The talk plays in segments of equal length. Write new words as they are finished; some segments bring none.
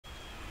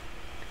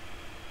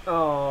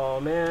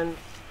Oh man,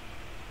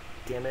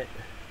 damn it!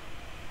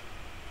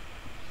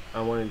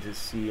 I wanted to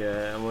see.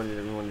 I wanted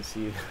everyone to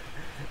see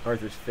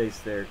Arthur's face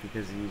there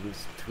because he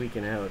was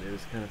tweaking out. It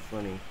was kind of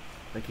funny.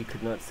 Like he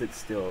could not sit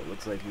still. It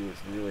looks like he was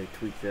really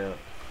tweaked out.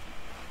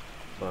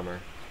 Bummer.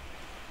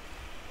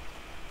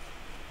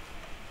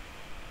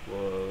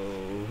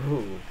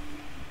 Whoa.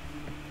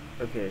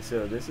 Okay,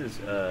 so this is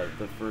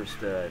the first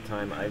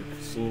time I've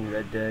seen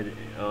Red Dead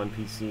on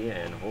PC,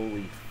 and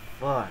holy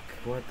fuck,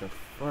 what the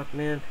fuck,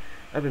 man?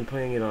 I've been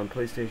playing it on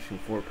PlayStation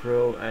 4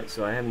 Pro,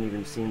 so I haven't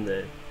even seen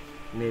the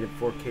native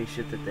 4K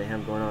shit that they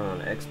have going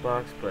on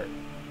Xbox, but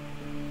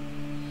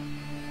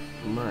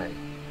my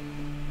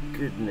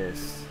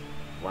goodness,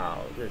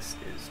 wow, this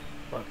is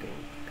fucking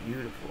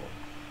beautiful.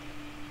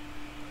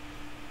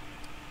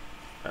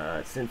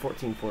 It's in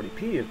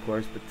 1440p, of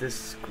course, but this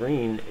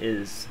screen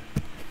is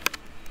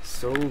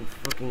so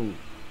fucking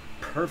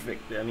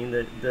perfect. I mean,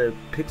 the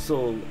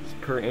pixels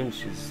per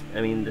inch is,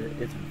 I mean,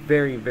 it's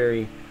very,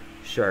 very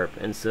sharp,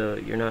 and so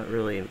you're not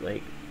really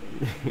like,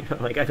 you know,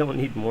 like I don't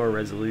need more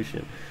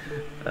resolution.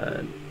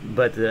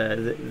 But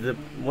the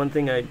one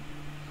thing I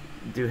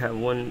do have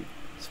one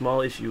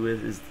small issue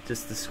with is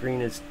just the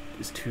screen is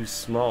too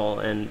small,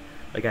 and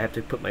like I have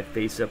to put my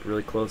face up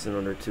really close in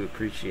order to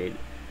appreciate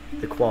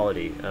the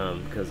quality,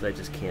 because I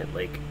just can't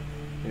like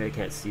I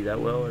can't see that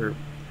well, or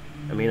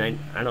I mean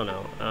I don't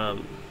know.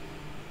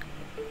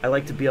 I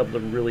like to be able to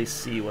really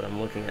see what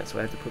I'm looking at, so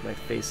I have to put my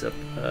face up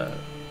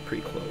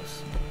pretty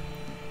close.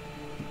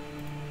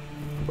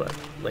 But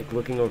like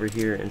looking over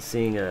here and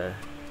seeing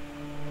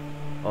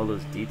all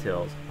those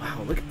details,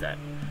 wow, look at that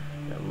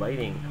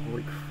lighting,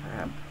 holy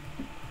crap,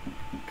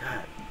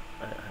 god,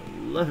 I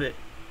love it.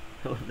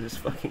 I love this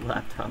fucking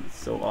laptop, it's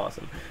so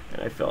awesome,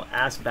 and I fell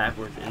ass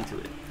backwards into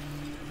it.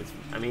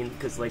 I mean,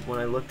 because like when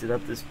I looked it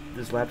up, this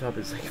laptop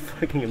is like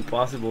fucking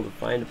impossible to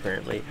find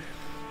apparently,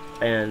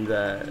 and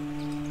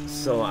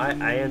so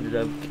I ended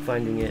up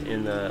finding it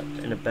in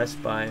a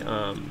Best Buy,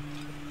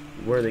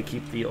 where they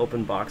keep the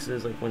open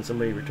boxes. Like when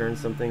somebody returns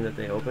something that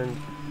they opened,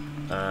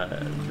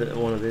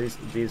 one of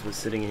these was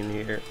sitting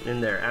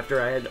in there.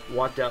 After I had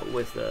walked out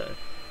with a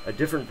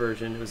different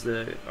version, it was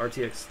the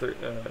RTX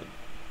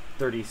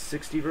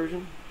 3060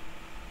 version,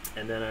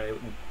 and then I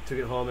took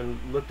it home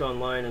and looked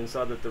online and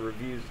saw that the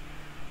reviews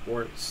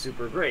weren't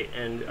super great,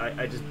 and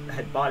I just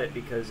had bought it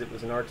because it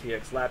was an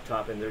RTX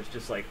laptop, and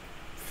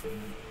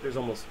there's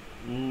almost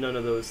none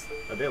of those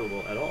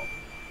available at all.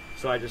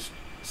 So I just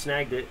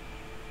snagged it,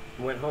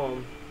 went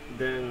home,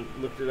 then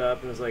looked it up,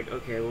 and was like,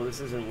 okay, well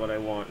this isn't what I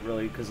want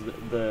really, because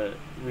the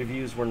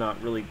reviews were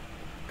not really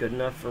good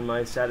enough for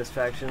my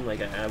satisfaction.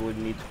 Like I would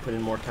need to put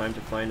in more time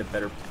to find a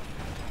better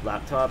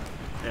laptop,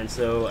 and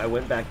so I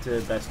went back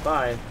to Best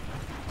Buy,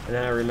 and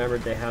then I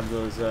remembered they have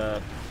those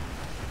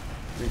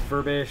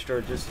refurbished,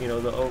 or just, you know,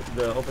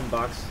 the open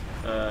box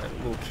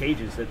little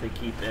cages that they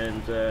keep,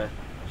 and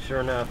sure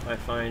enough I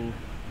find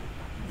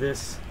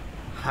this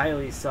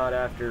highly sought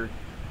after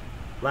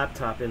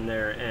laptop in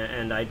there,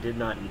 and I did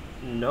not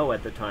know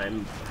at the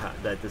time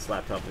that this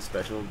laptop was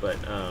special, but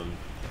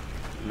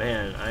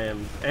man,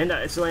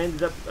 so I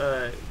ended up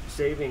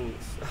saving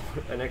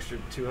an extra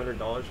 $200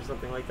 or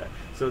something like that.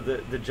 So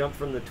the jump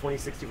from the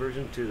 2060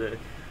 version to the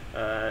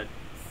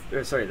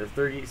the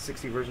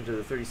 3060 version to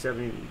the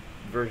 3070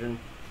 version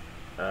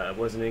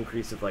was an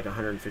increase of like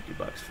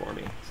 $150 for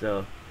me.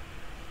 So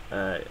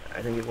I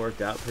think it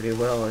worked out pretty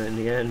well, and in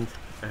the end,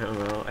 I don't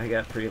know, I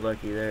got pretty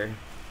lucky there.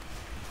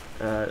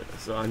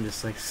 So I'm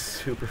just like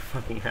super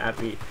fucking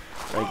happy.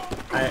 Like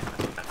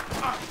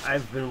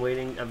I've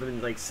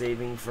been like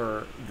saving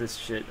for this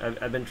shit.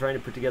 I've been trying to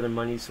put together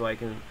money so I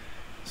can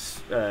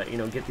you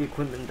know, get the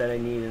equipment that I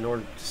need in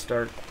order to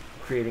start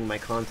creating my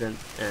content,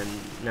 and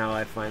now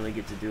I finally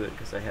get to do it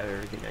because I have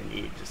everything I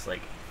need. Just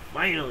like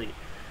finally.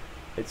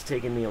 It's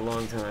taken me a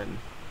long time.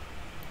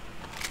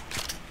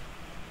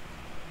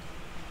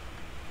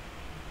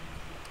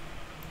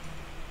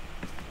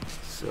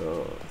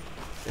 So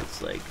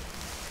it's like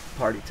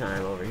party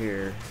time over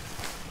here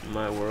in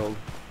my world.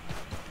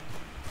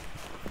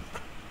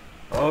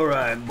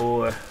 Alright,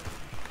 boy.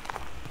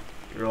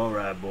 You're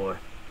alright, boy.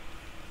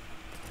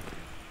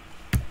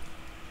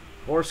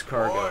 Horse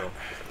cargo.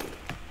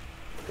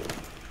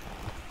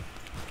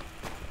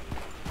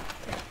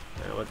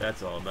 I know what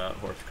that's all about,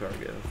 horse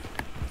cargo.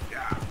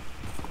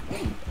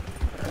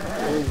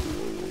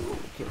 Oh,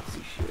 can't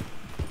see shit.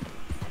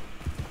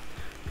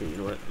 Okay, you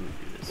know what? I'm gonna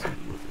do this.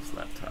 Move this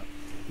laptop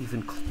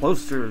even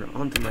closer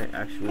onto my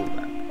actual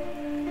lap.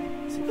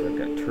 Let's see if I've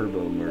got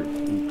turbo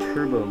mode.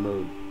 Turbo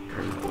mode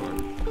turned on.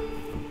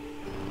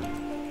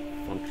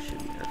 Function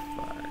F5.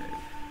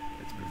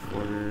 That's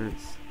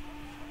performance.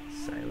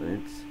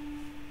 Silence.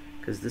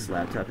 Because this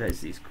laptop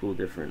has these cool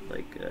different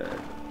like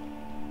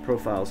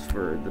profiles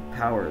for the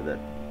power that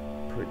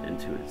put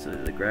into it, so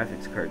the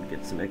graphics card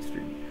gets some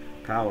extra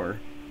power,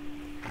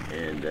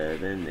 and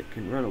then it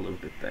can run a little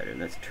bit better,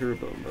 and that's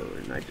turbo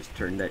mode, and I just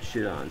turned that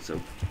shit on. So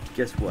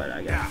guess what,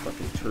 I got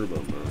fucking turbo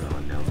mode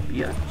on now,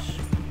 biatch.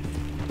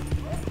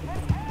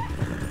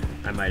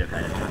 I might have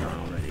had it turned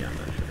on already, I'm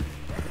not sure.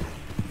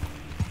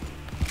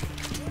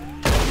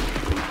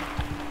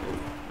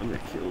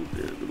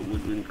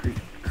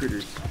 including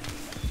critters.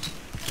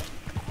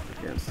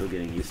 Okay, I'm still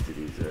getting used to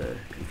these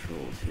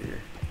controls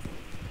here.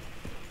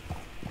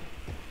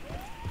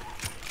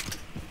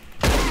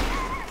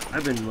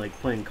 I've been like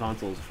playing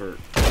consoles for a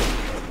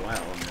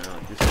while now.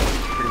 Just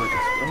pretty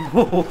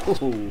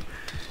much.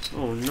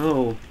 Oh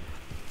no!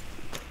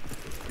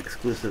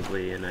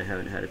 Exclusively, and I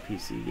haven't had a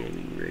PC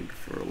gaming rig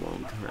for a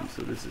long time,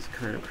 so this is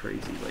kind of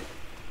crazy. Like,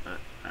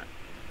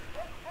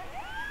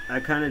 I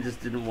kind of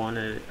just didn't want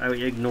to. I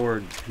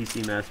ignored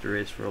PC Master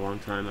Race for a long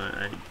time.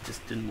 I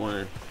just didn't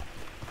want to.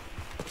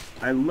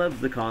 I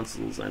love the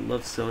consoles. I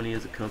love Sony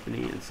as a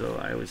company, and so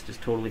I was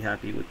just totally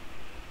happy with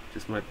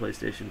just my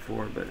PlayStation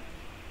 4. But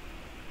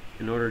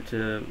in order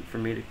for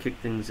me to kick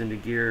things into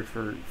gear,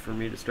 for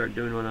me to start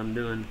doing what I'm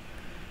doing,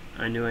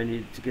 I knew I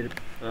needed to get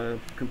a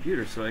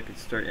computer so I could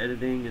start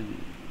editing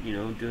and, you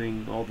know,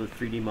 doing all the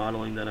 3D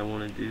modeling that I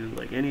want to do.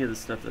 Like any of the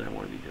stuff that I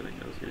want to be doing,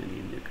 I was going to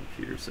need a new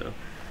computer. So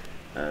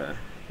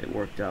it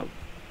worked out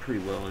pretty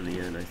well in the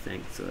end, I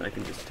think. So I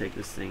can just take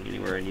this thing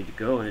anywhere I need to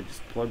go, and it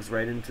just plugs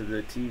right into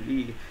the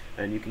TV,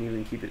 and you can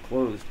even keep it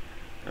closed.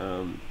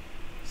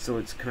 So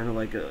it's kind of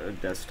like a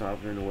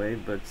desktop in a way,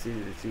 but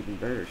it's even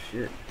better.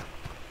 Shit.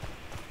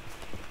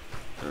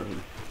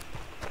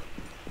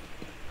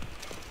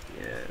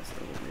 Yes,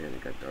 oh man,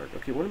 it got dark.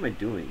 Okay, what am I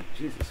doing?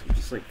 Jesus, I'm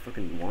just like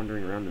fucking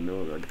wandering around the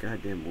middle of the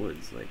goddamn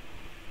woods. Like,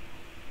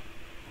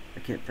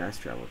 I can't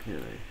fast travel, can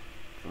I?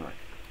 Fuck.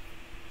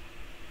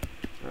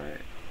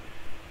 Alright.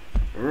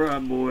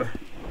 Alright, boy.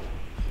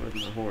 Where's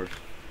my horse?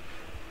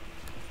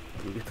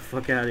 Let me get the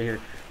fuck out of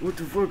here. What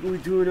the fuck are we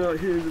doing out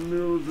here in the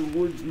middle of the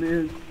woods,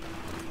 man?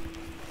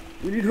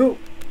 We need help!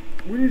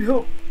 We need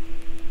help!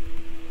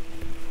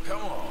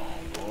 Come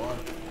on, boy.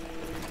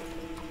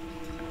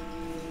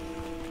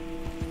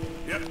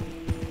 Yep.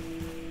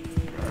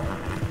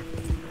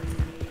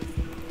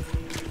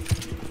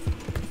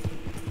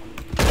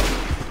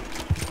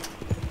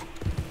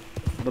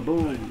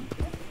 Ba-boom!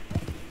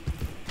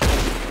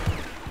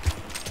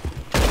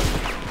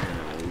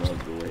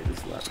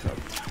 Laptop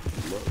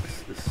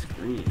looks, the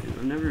screen.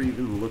 I've never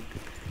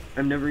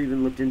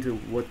even looked into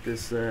what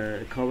this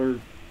color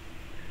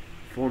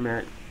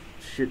format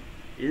shit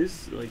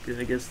is. Like,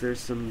 I guess there's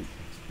some.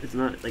 It's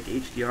not like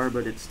HDR,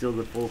 but it's still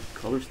the full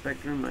color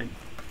spectrum.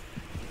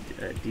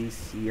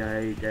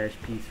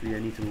 DCI-P3. I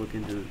need to look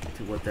into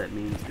what that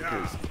means,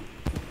 because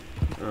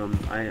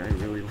I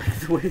really like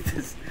the way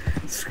this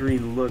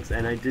screen looks,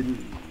 and I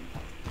didn't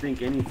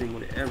think anything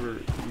would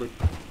ever look,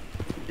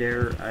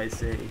 dare I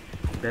say,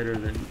 better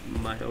than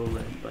my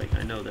OLED. Like,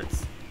 I know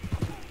that's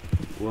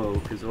whoa,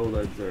 because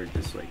OLEDs are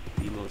just like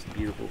the most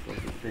beautiful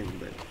fucking thing,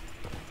 but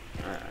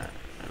I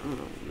don't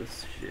know,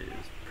 this shit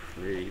is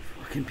pretty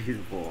fucking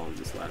beautiful on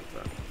this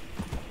laptop.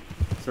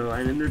 So,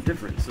 and they're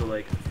different, so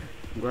like,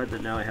 I'm glad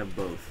that now I have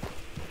both.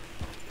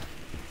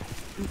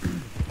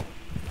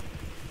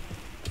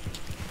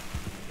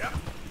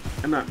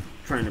 I'm not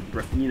trying to,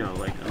 you know,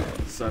 like,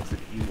 it sucks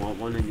if you want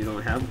one and you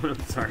don't have one.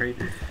 I'm sorry.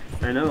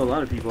 I know a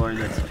lot of people are in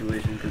that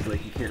situation because,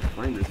 like, you can't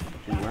find this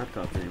fucking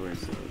laptop anywhere,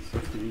 so it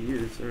sucks to be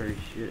you. Sorry,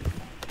 shit.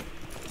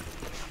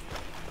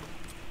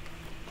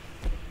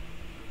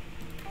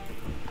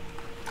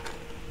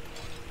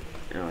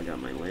 Now I got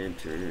my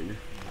lantern.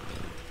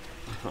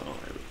 Oh,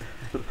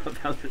 I love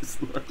how this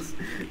looks.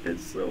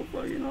 It's so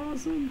fucking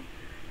awesome.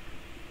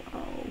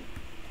 Wow.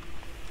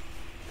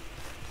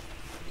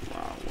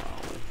 Wow,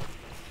 wow.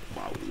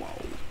 Wow, wow.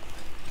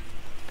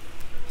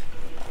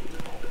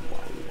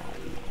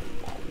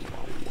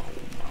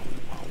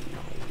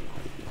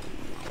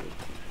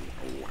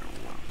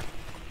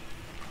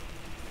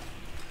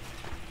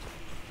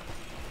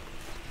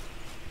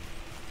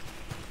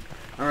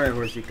 Alright,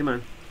 horsey, come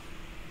on.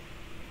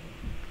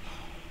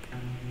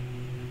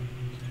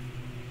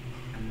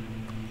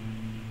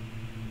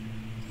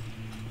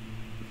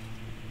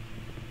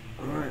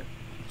 Alright.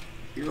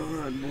 You're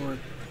alright, boy.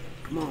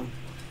 Come on.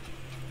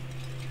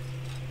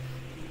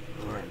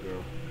 Alright,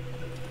 girl.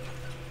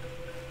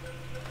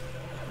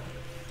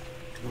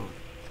 Come on.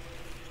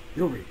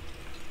 Get over here.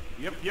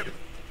 Yep.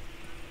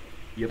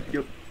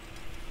 Yep.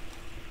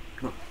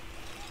 Come on.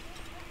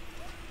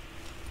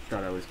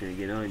 Thought I was gonna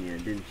get on you,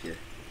 didn't you?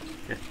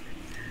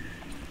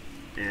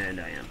 And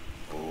I am.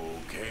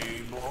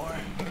 Okay, boy.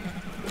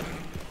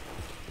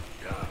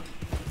 Yeah.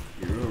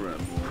 You're alright,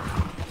 boy.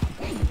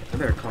 I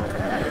better calm down.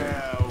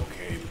 Yeah,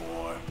 okay,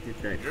 boy.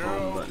 Hit that You're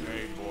calm button.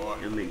 okay, boy.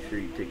 And make sure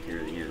you take care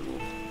of the animal.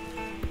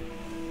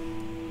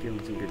 Give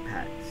him some good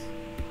pats.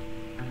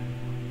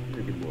 He's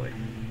a good boy.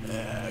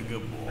 Yeah,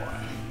 good boy.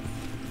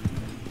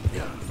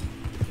 Yeah.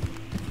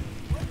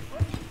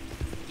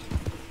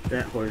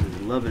 That horse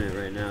is loving it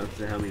right now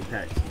because of how many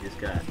pats he just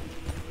got.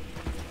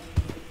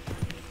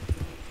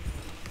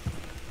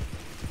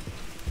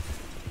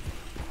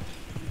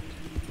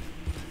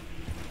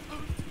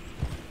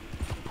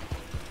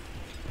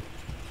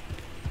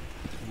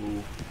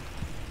 Whoa.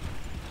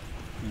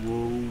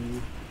 Whoa.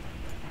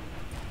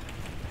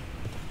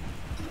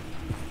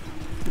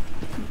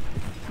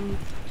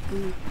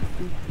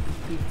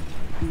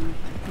 Oh,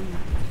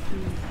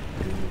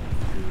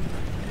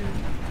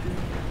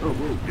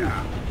 whoa.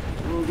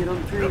 Whoa, get on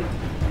the train.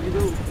 Here you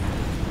go.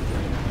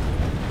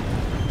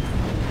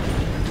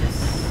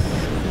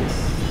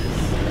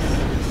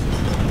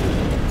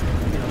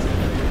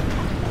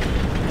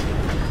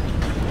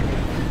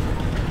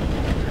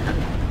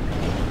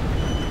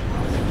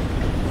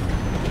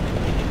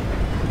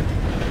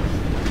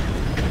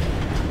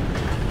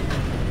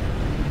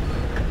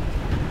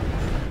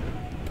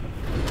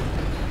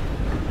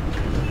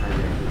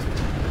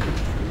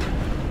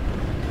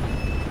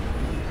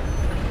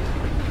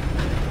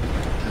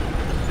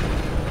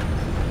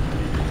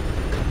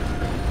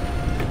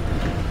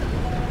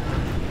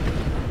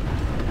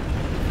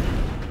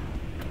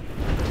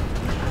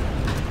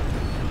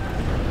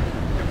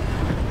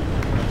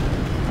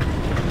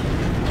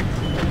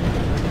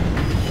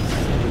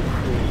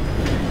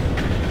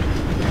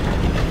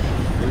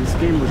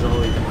 Game was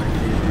always my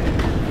favorite.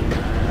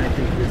 I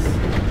think this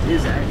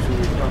is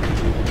actually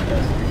probably the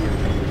best video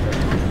game we've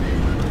ever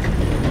made.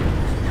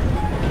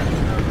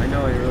 I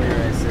know earlier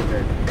I said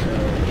that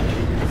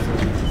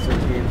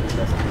some games are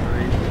best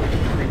behind.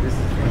 I think this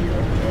is the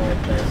overall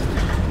best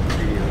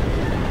video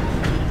game.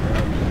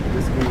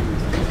 This game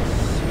is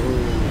just so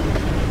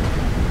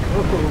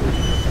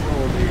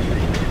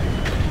amazing.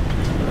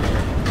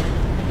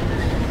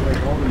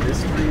 Like all the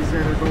mysteries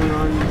that are going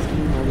on in this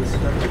game, all this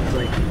stuff, it's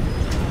like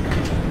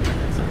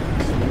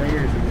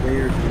layers and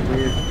layers and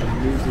layers of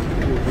amazing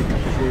cool big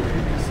shit,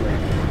 and it's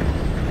like,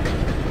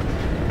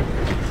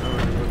 oh, I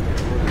love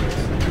this.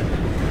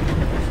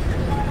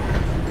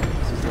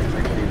 This is like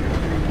my favorite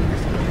thing.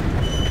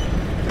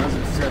 I was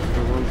obsessed for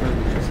a long time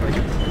with just like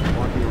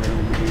walking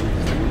around the game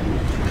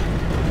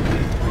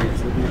and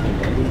just looking at the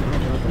lighting. I don't know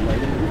about the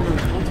lighting. Even on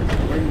content, the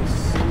lighting was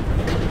so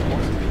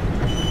awesome.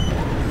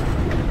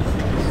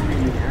 This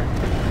made me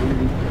happy. It made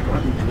me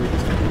probably enjoy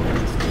this game.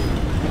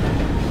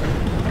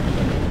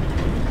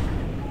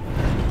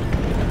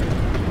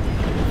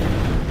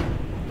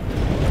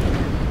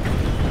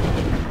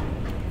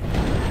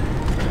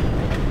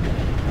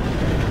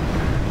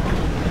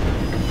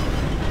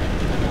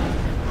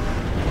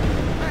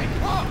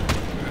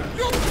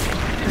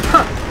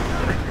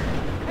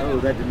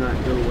 That did not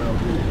go well,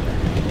 did it?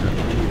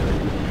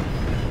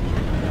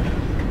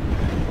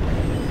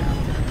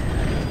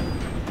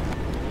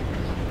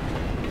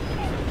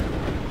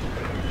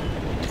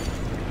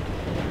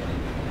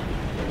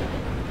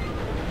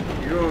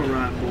 You're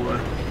alright, boy.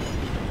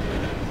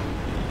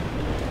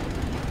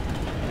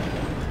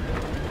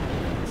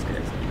 This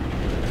guy's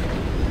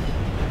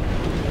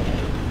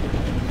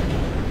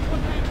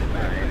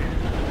alright.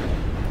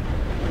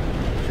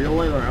 See you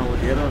later,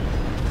 alligator.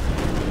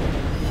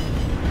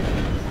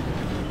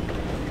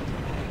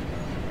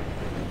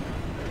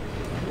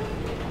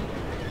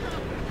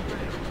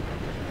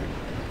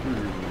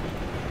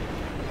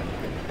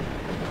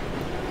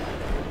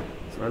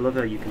 I love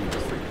how you can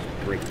just like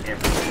break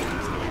everything in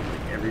this game.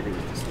 Like everything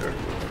is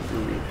destructible. It's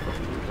really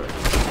fucking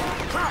impressive.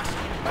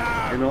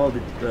 And all the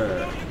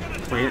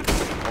plants,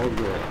 all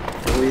the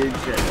foliage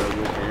that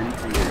will bend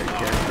to your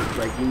character,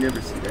 like you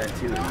never see that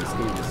too in this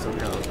game. Just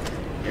somehow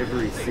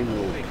every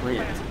single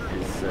plant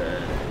is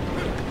a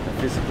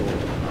physical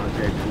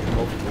object with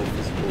multiple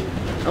physical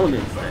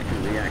elements that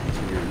can react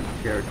to your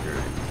character.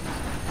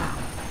 Wow,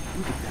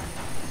 look at that.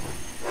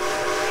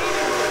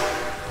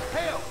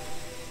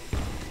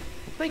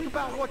 Think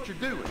about what you're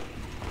doing.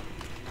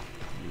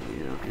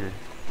 Yeah, okay.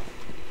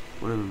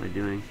 What am I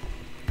doing?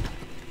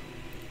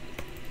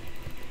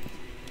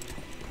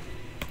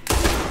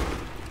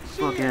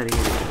 Fuck out of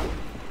here.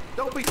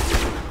 Don't be...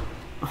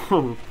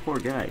 Oh, poor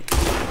guy.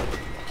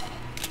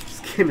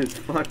 This game is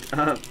fucked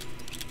up.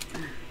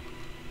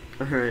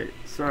 Alright,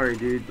 sorry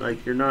dude.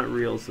 Like, you're not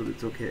real, so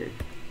it's okay.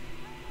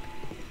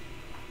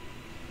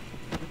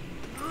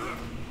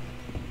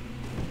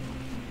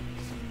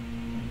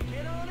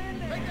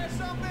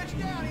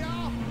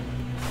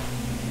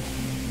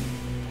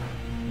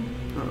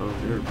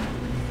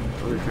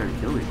 They're trying to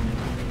kill me.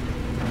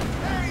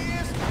 There he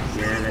is.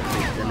 Yeah,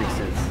 that makes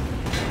sense.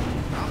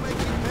 I'll make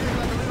you beg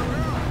like a little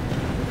girl.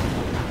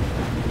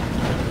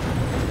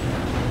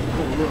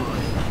 Oh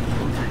Lord,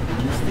 I'm taking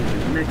this thing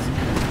in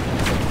Mexico.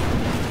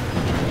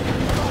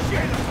 Oh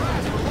shit, the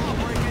price for law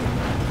breaking.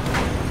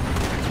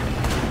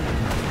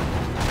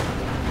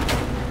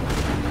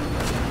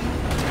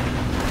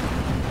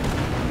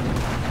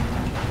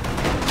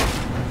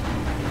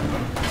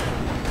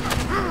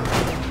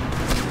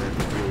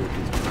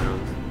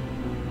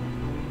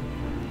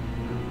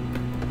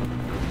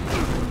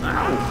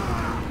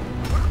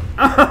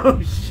 Oh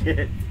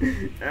shit!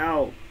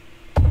 Ow!